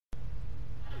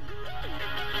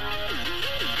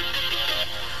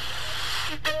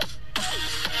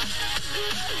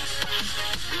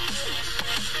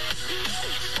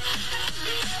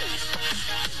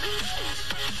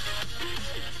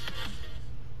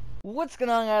What's going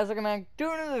on, guys? Welcome back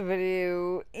to another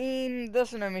video. In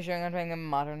this one, I'm showing I'm playing a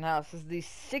Modern House. This is the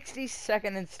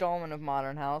 62nd installment of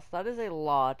Modern House. That is a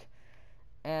lot.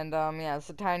 And, yeah, it's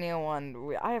a tiny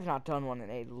one. I have not done one in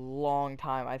a long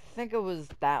time. I think it was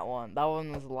that one. That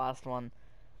one was the last one.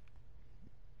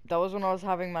 That was when I was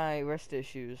having my wrist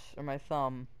issues, or my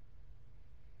thumb.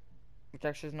 Which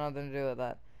actually has nothing to do with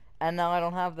that. And now I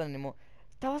don't have that anymore.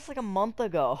 That was like a month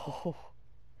ago.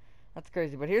 That's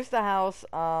crazy. But here's the house.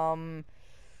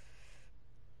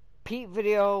 Pete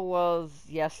video was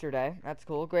yesterday. That's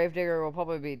cool. Gravedigger will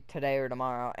probably be today or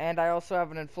tomorrow. And I also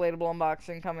have an inflatable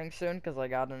unboxing coming soon because I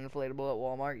got an inflatable at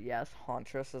Walmart. Yes,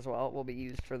 Hauntress as well. It will be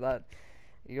used for that.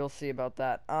 You'll see about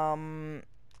that.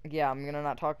 Yeah, I'm gonna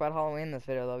not talk about Halloween in this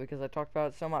video though because I talked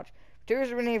about it so much.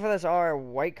 Materials we need for this are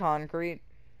white concrete,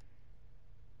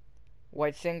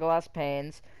 white stained glass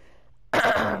panes.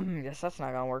 Yes, that's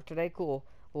not gonna work today. Cool.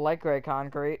 Light gray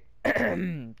concrete.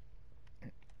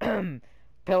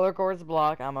 Pillar quartz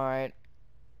block, I'm alright.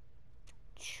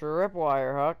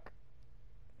 Tripwire hook.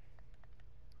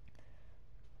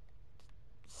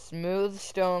 Smooth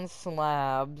stone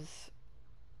slabs.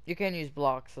 You can use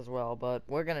blocks as well, but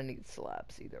we're gonna need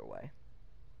slabs either way.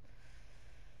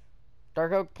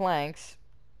 Dark oak planks.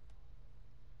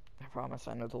 I promise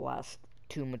I know the last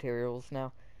two materials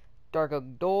now. Dark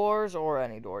oak doors, or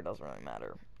any door, doesn't really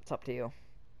matter. It's up to you.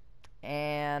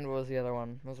 And what was the other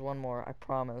one? There's one more, I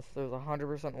promise. There's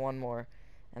 100% one more.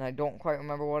 And I don't quite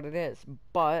remember what it is.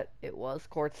 But it was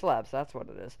quartz slabs, that's what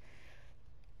it is.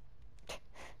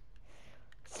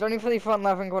 Starting from the front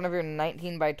left hand corner of your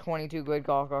 19 by 22 grid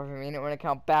golf course unit, we're going to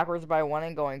count backwards by 1,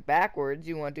 and going backwards,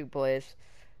 you want to place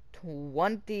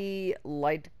 20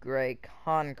 light gray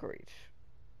concrete.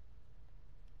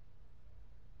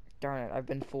 Darn it, I've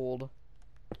been fooled.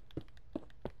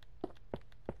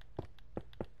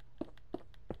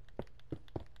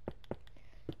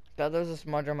 Thought there was a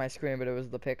smudge on my screen, but it was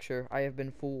the picture. I have been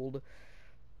fooled.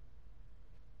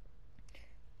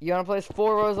 You want to place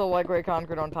 4 rows of light gray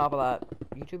concrete on top of that.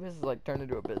 YouTube has like turned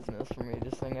into a business for me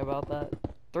just thinking about that.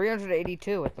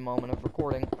 382 at the moment of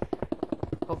recording.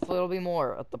 Hopefully it'll be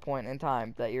more at the point in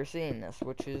time that you're seeing this,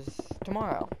 which is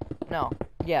tomorrow. No,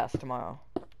 yes, tomorrow.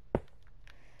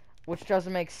 Which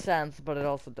doesn't make sense, but it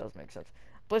also does make sense.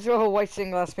 Place a row of white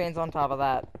stained glass panes on top of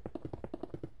that.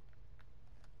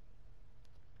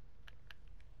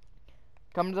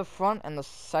 Come to the front, and the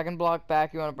second block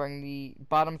back, you want to bring the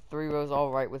bottom 3 rows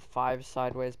all right with 5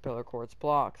 sideways pillar quartz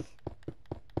blocks.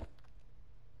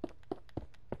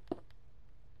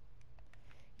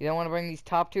 You then want to bring these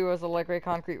top 2 rows of light gray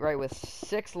concrete right with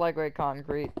 6 light gray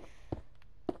concrete,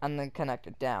 and then connect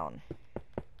it down.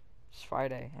 It's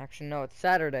Friday. Actually, no, it's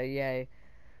Saturday. Yay.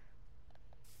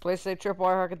 Place a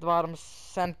tripwire hook at the bottom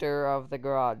center of the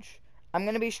garage. I'm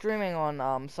going to be streaming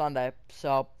on Sunday,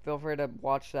 so feel free to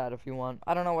watch that if you want.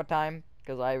 I don't know what time,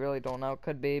 because I really don't know. It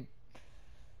could be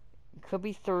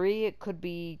 3, it could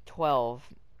be 12,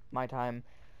 my time.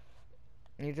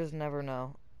 You just never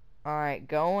know. Alright,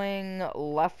 going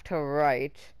left to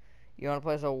right, you want to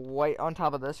place a white, on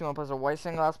top of this, you want to place a white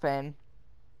stained glass pane.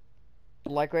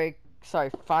 Light gray,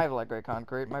 sorry, 5 light gray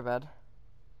concrete, my bad.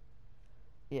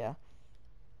 Yeah.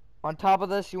 On top of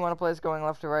this, you want to place, going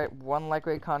left to right, 1 light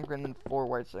gray concrete and then 4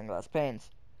 white stained glass panes.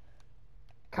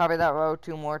 Copy that row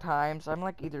 2 more times. I'm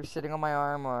like either sitting on my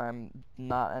arm or I'm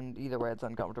not, and either way it's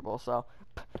uncomfortable, so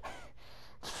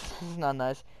this is not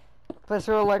nice. Place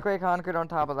a row of light gray concrete on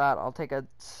top of that. I'll take a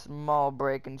small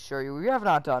break and show you. We have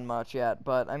not done much yet,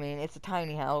 but I mean, it's a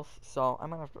tiny house, so I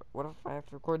might have to, what if I have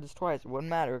to record this twice? It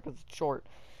wouldn't matter because it's short.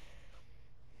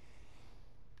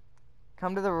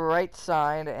 Come to the right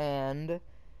side, and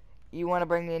you want to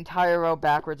bring the entire row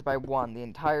backwards by 1. The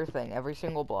entire thing. Every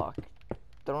single block.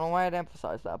 Don't know why I'd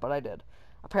emphasize that, but I did.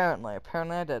 Apparently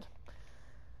I did.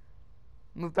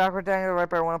 Move backward down to the right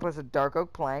by 1 and place a dark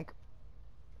oak plank.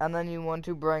 And then you want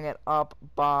to bring it up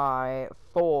by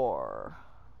 4.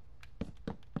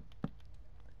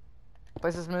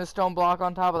 Place a smooth stone block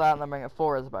on top of that, and then bring it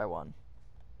forwards by 1.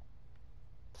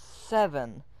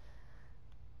 7.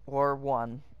 Or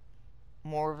 1.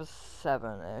 More of a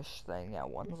 7-ish thing. Yeah,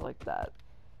 1's like that.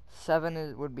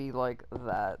 7 would be like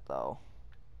that, though.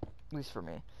 At least for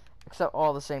me. Except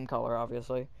all the same color,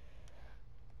 obviously.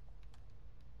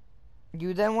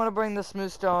 You then want to bring the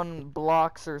smooth stone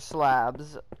blocks or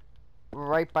slabs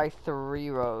right by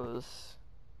 3 rows.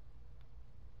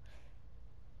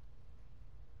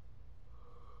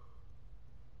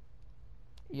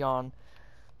 Yawn.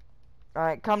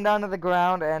 Alright, come down to the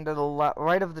ground and to the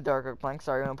right of the dark oak plank.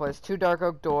 Sorry, you're going to place 2 dark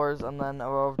oak doors and then a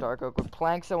row of dark oak with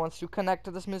planks that wants to connect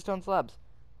to the smooth stone slabs.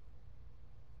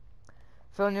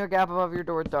 Fill in your gap above your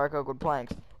door with dark oak with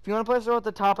planks. If you want to place a row at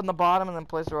the top and the bottom and then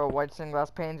place a row of white stained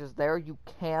glass panes is there, you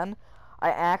can. I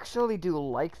actually do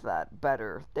like that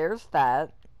better. There's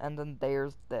that, and then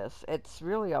there's this. It's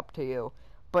really up to you.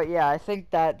 But yeah, I think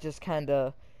that just kind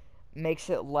of makes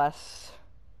it less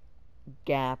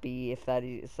gappy, if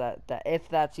if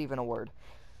that's even a word.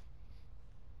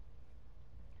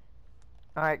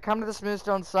 Alright, come to the smooth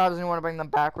stone slabs and you want to bring them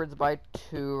backwards by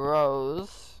 2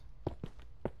 rows.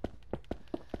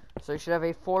 So you should have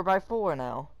a 4x4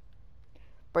 now.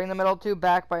 Bring the middle 2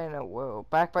 back by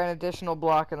an additional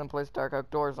block and then place dark oak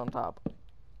doors on top.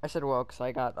 I said whoa because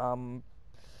I got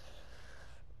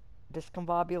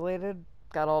discombobulated,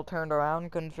 got all turned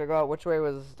around, couldn't figure out which way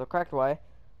was the correct way,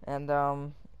 and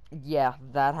yeah,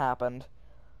 that happened.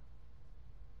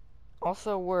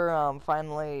 Also, we're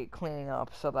finally cleaning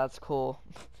up, so that's cool.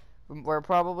 We're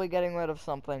probably getting rid of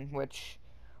something, which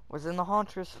was in the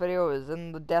Hauntress video, is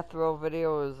in the Death Row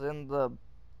video, is in the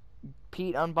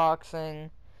Pete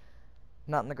unboxing.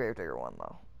 Not in the Gravedigger one,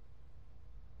 though.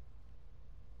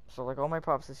 So, like, all my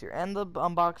props this year. And the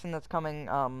unboxing that's coming,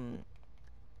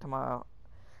 tomorrow.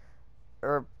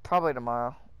 Or, probably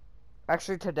tomorrow.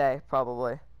 Actually, today,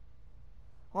 probably.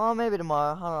 Well, maybe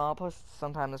tomorrow. I don't know, I'll post it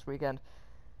sometime this weekend.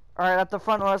 Alright, at the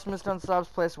front row of smooth stone slabs,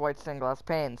 place white stained glass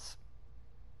panes.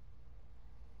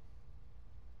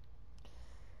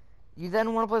 You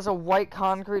then want to place a white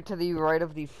concrete to the right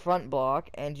of the front block,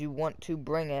 and you want to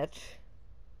bring it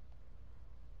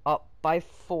up by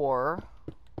 4,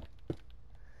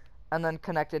 and then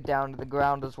connect it down to the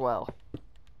ground as well.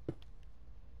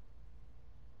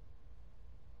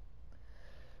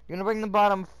 You're going to bring the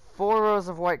bottom 4 rows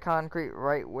of white concrete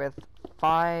right with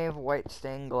 5 white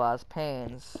stained glass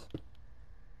panes.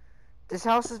 This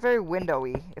house is very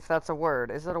windowy, if that's a word.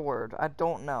 Is it a word? I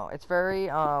don't know. It's very,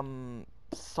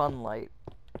 sunlight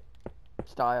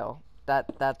style.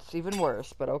 That's even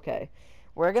worse, but okay.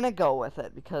 We're gonna go with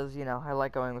it, because, you know, I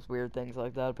like going with weird things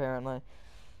like that, apparently.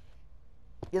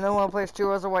 You then want to place 2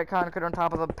 rows of white concrete on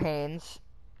top of the panes.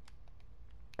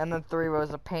 And then 3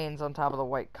 rows of panes on top of the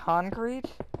white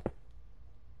concrete.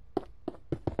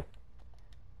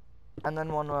 And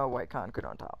then 1 row of white concrete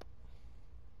on top.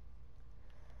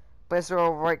 Place a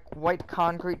row of white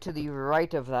concrete to the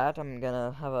right of that. I'm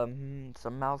gonna have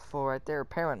some mouthful right there,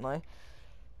 apparently.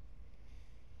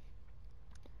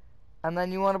 And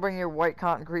then you want to bring your white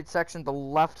concrete section to the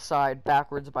left side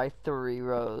backwards by 3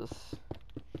 rows.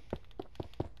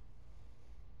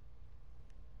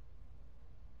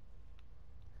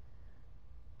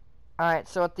 Alright,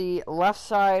 so at the left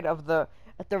side of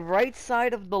at the right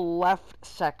side of the left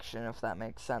section, if that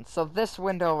makes sense. So this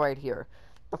window right here.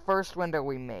 The first window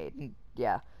we made.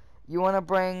 Yeah. You want to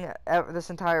bring this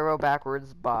entire row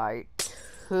backwards by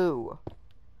 2.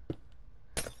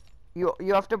 You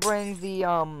have to bring the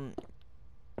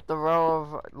row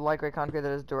of light gray concrete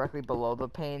that is directly below the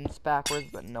panes backwards,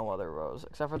 but no other rows,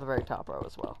 except for the very top row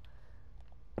as well.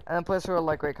 And then place a row of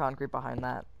light gray concrete behind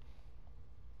that.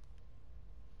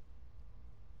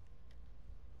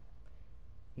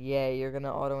 Yay, you're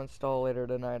gonna auto-install later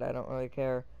tonight, I don't really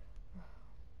care.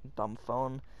 Dumb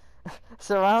phone.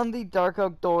 Surround the dark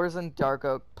oak doors and dark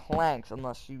oak planks.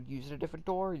 Unless you use a different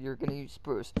door, you're gonna use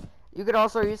spruce. You could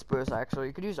also use spruce, actually.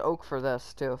 You could use oak for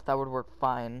this, too. That would work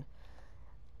fine.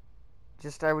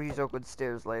 Just, I would use oak with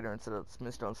stairs later instead of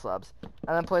smooth stone slabs.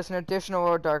 And then place an additional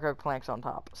row of dark oak planks on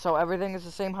top. So everything is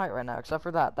the same height right now, except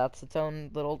for that. That's its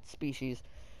own little species.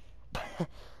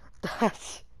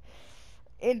 That's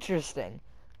interesting.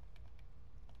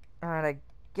 Alright, I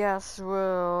guess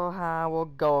we'll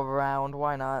go around.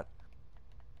 Why not?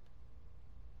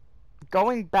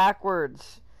 Going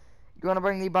backwards. You want to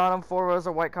bring the bottom 4 rows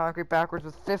of white concrete backwards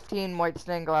with 15 white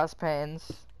stained glass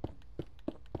panes.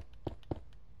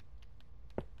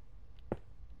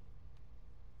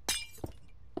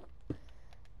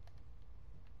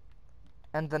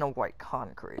 And then a white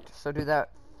concrete. So do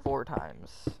that 4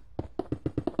 times.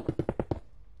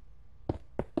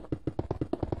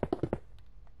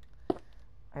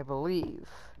 I believe.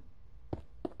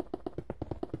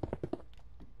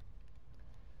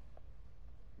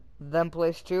 Then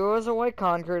place 2 rows of white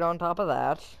concrete on top of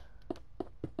that.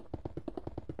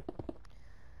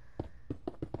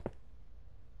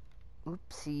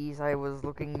 Oopsies, I was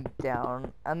looking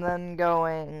down. And then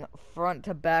going front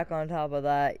to back on top of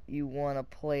that, you want to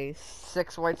place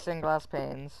 6 white stained glass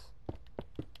panes.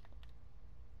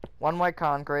 1 white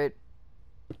concrete.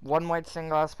 1 white stained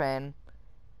glass pane.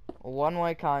 1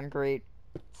 white concrete.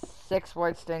 6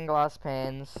 white stained glass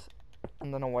panes.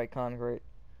 And then a white concrete.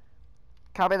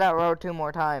 Copy that row 2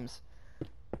 more times.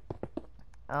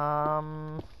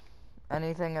 And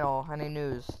Anything at all? Any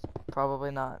news?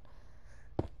 Probably not.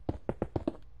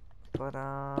 But,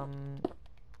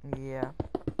 yeah.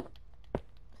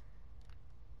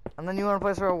 And then you want to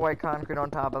place a white concrete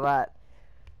on top of that.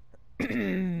 I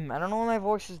don't know when my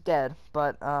voice is dead,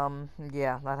 but,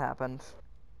 yeah, that happened.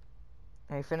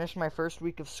 I finished my first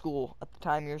week of school. At the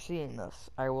time you're seeing this,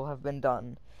 I will have been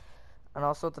done. And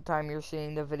also at the time you're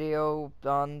seeing the video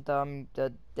on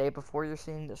the day before you're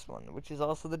seeing this one, which is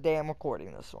also the day I'm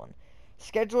recording this one.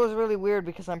 Schedule is really weird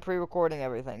because I'm pre-recording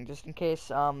everything, just in case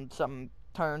something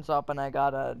turns up and I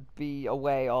gotta be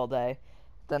away all day.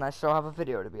 Then I still have a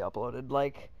video to be uploaded.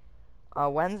 Like,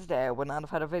 Wednesday, I would not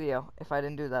have had a video if I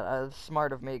didn't do that. That was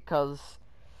smart of me, because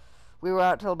we were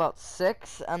out till about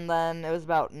 6, and then it was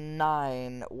about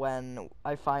 9 when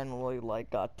I finally, like,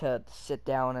 got to sit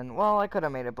down and, well, I could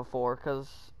have made it before, because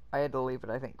I had to leave at,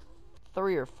 I think,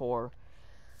 3 or 4,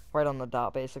 right on the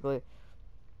dot, basically.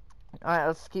 Alright,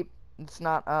 let's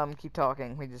not, keep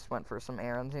talking. We just went for some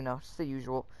errands, you know, just the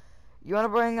usual. You want to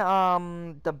bring,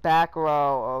 the back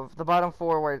row of the bottom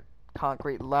 4 white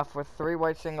concrete left with 3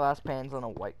 white stained glass panes and a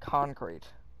white concrete.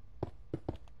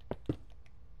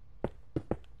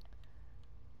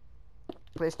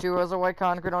 Place 2 rows of white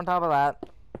concrete on top of that.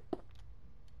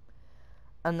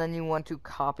 And then you want to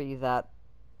copy that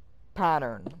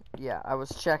pattern. Yeah, I was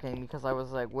checking because I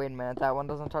was like, wait a minute, that one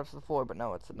doesn't touch the floor, but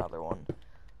no, it's another one.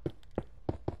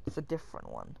 It's a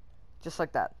different one. Just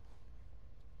like that.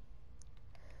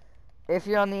 If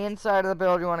you're on the inside of the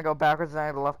build, you want to go backwards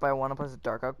and to the left by 1 and place a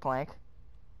dark oak plank.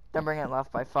 Then bring it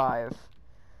left by 5.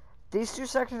 These 2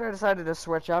 sections I decided to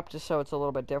switch up just so it's a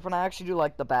little bit different. I actually do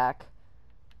like the back.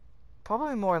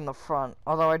 Probably more in the front,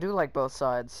 although I do like both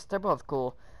sides. They're both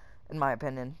cool, in my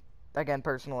opinion. Again,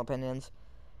 personal opinions.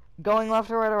 Going left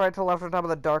to right or right to left on top of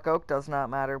the dark oak does not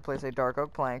matter. Place a dark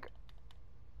oak plank.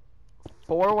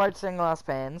 4 white stained glass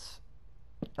panes,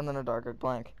 and then a dark oak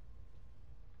plank.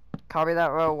 Copy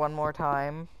that row 1 more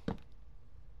time.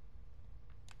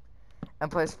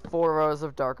 And place 4 rows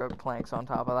of dark oak planks on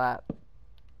top of that.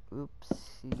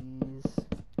 Oopsies.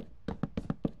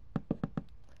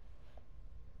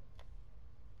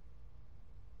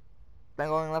 Then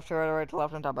going left to right or right to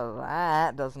left on top of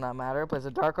that does not matter. Place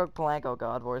a dark oak plank. Oh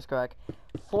god, voice crack.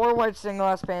 4 white stained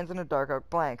glass panes and a dark oak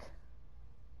plank.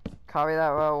 Copy that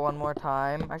row 1 more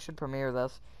time. I should premiere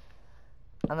this.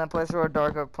 And then place a row of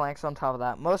dark oak planks on top of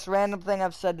that. Most random thing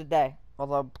I've said today.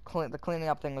 Although the cleaning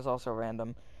up thing was also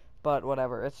random. But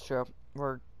whatever, it's true.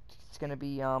 It's gonna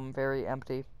be very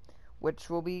empty. Which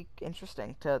will be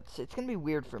interesting. It's gonna be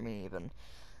weird for me even.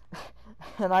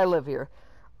 And I live here.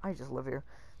 I just live here.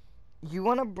 You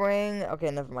want to bring... Okay,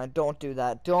 never mind. Don't do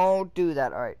that. Don't do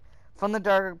that. Alright. From the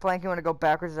dark plank, you want to go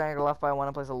backwards and to left by 1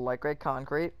 and place a light gray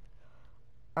concrete.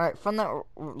 Alright, from that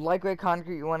light gray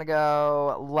concrete, you want to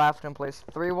go left and place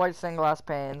 3 white stained glass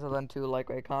panes and then 2 light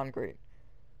gray concrete.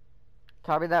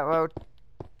 Copy that row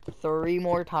 3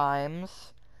 more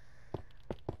times.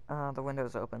 The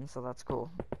window's open, so that's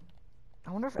cool. I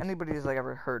wonder if anybody's like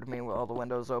ever heard me while the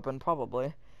window's open.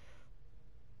 Probably.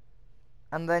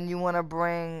 And then you want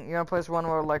to place 1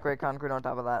 row of light gray concrete on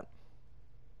top of that.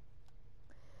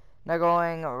 Now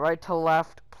going right to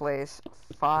left, place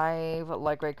 5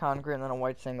 light gray concrete and then a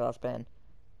white stained glass pane.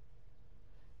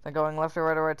 Then going left to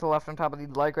right to left on top of the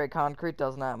light gray concrete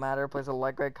does not matter. Place a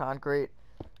light gray concrete,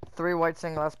 3 white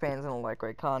stained glass panes and a light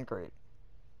gray concrete.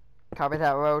 Copy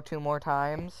that row 2 more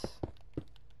times.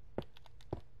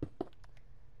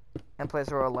 And place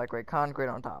a row of light gray concrete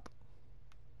on top.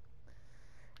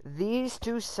 These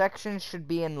 2 sections should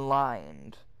be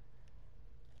inlined.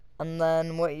 And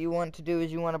then what you want to do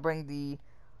is you want to bring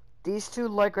these 2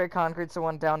 light gray concretes, the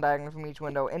one down diagonal from each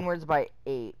window, inwards by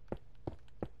 8.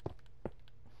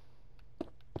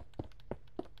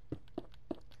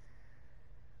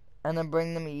 And then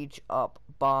bring them each up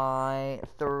by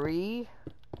 3.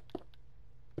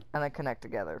 And then connect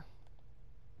together.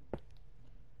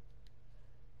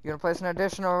 You're going to place an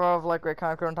additional row of light gray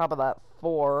concrete on top of that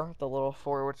 4, the little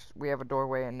 4, which we have a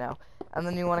doorway in now. And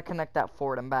then you want to connect that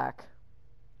forward and back.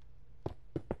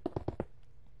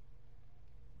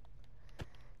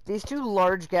 These 2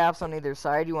 large gaps on either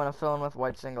side, you want to fill in with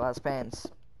white stained glass panes.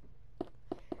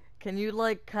 Can you,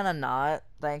 like, kind of not?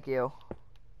 Thank you.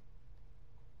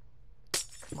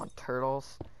 Come on,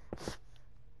 turtles.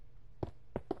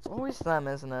 It's always them,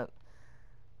 isn't it?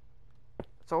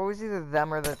 It's always either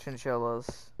them or the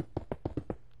chinchillas.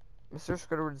 Mr.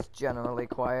 Squidward's generally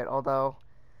quiet, although...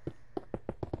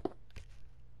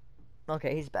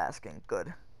 Okay, he's basking.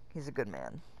 Good. He's a good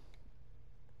man.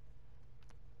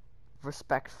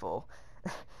 Respectful.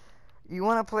 You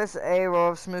want to place a row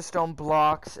of smooth stone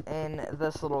blocks in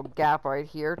this little gap right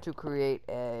here to create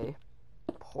a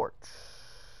porch.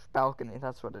 Balcony,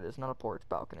 that's what it is, not a porch,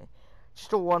 balcony.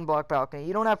 Just a 1-block balcony.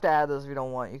 You don't have to add this if you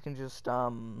don't want. You can just,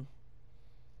 either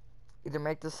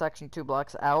make this section 2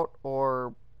 blocks out,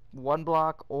 or 1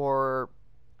 block, or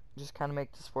just kind of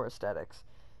make this for aesthetics.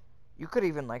 You could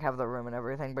even, like, have the room and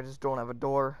everything, but just don't have a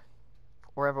door,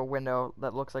 or have a window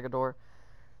that looks like a door.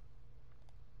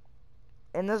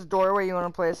 In this doorway, you want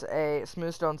to place a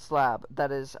smooth stone slab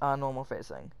that is normal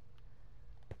facing.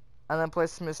 And then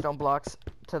place smooth stone blocks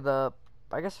to the,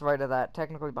 I guess, right of that,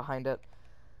 technically behind it.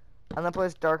 And then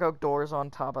place dark oak doors on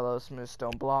top of those smooth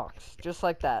stone blocks, just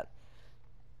like that.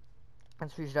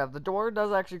 And so you should have. The door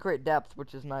does actually create depth,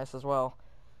 which is nice as well.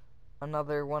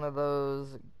 Another one of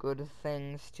those good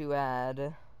things to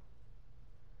add.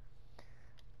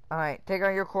 Alright, take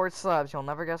out your quartz slabs. You'll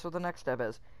never guess what the next step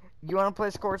is. You want to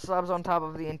place quartz slabs on top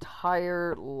of the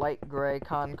entire light gray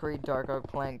concrete, dark oak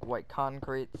plank, white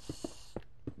concrete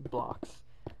blocks.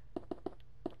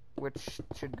 Which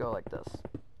should go like this.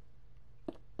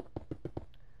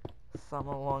 Some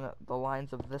along the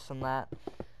lines of this and that.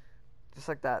 Just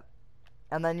like that.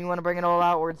 And then you want to bring it all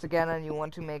outwards again, and you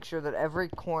want to make sure that every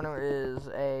corner is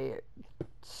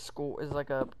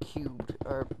like a cubed,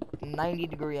 or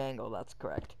 90-degree angle, that's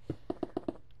correct.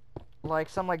 Like,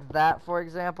 something like that, for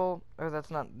example. Or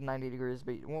that's not 90 degrees,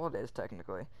 but, well, it is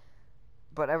technically.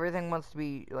 But everything wants to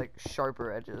be, like,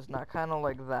 sharper edges. Not kind of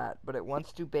like that, but it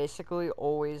wants to basically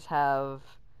always have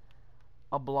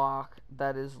a block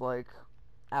that is, like,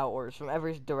 outwards from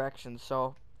every direction.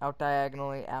 So, out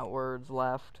diagonally, outwards,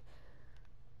 left.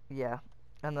 Yeah.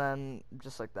 And then,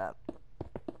 just like that.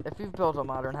 If you've built a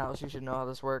modern house, you should know how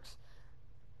this works.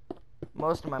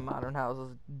 Most of my modern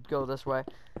houses go this way.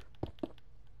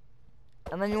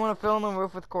 And then you want to fill in the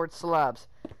roof with quartz slabs.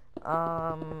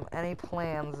 Any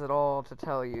plans at all to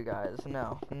tell you guys?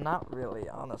 No, not really,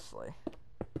 honestly.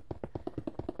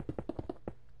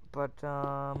 But,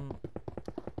 yeah,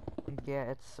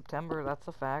 it's September, that's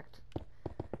a fact.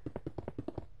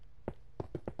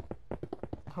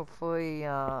 Hopefully,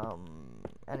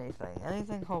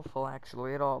 anything hopeful,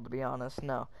 actually, at all, to be honest,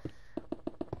 no.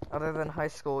 Other than high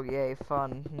school, yay,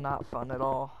 fun, not fun at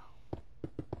all.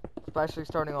 Especially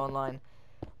starting online.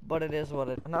 But it is what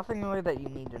it is. Nothing really that you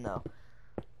need to know.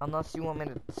 Unless you want me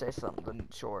to say something,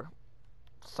 sure.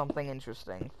 Something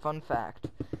interesting. Fun fact.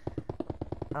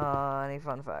 Any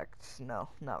fun facts? No,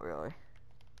 not really.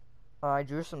 I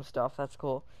drew some stuff, that's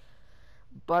cool.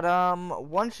 But,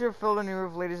 once you're filled in your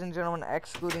roof, ladies and gentlemen,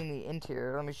 excluding the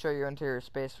interior, let me show you your interior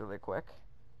space really quick.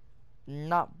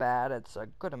 Not bad, it's a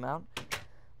good amount.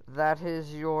 That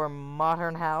is your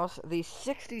modern house. The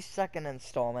 62nd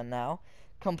installment now,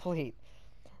 complete.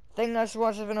 Thank you guys for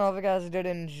watching this video. I hope you guys did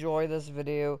enjoy this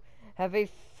video. Have a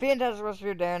fantastic rest of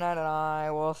your day and night, and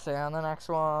I will see you on the next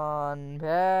one.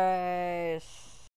 Peace.